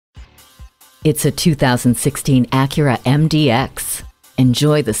It's a 2016 Acura MDX.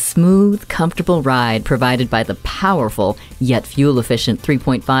 Enjoy the smooth, comfortable ride provided by the powerful yet fuel-efficient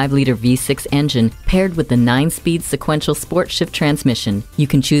 3.5-liter V6 engine paired with the 9-speed sequential sport shift transmission. You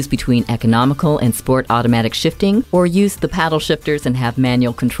can choose between economical and sport automatic shifting, or use the paddle shifters and have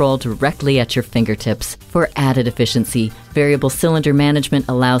manual control directly at your fingertips. For added efficiency, variable cylinder management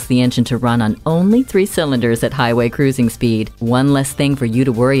allows the engine to run on only 3 cylinders at highway cruising speed. One less thing for you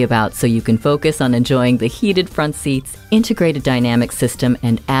to worry about, so you can focus on enjoying the heated front seats, integrated dynamic system,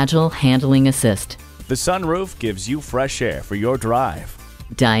 and agile handling assist. The sunroof gives you fresh air for your drive.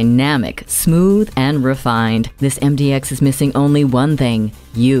 Dynamic, smooth, and refined. This MDX is missing only one thing: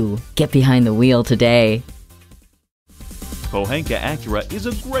 you. Get behind the wheel today. Pohanka Acura is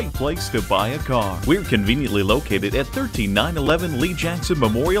a great place to buy a car. We're conveniently located at 13911 Lee Jackson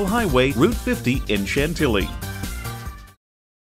Memorial Highway, Route 50 in Chantilly.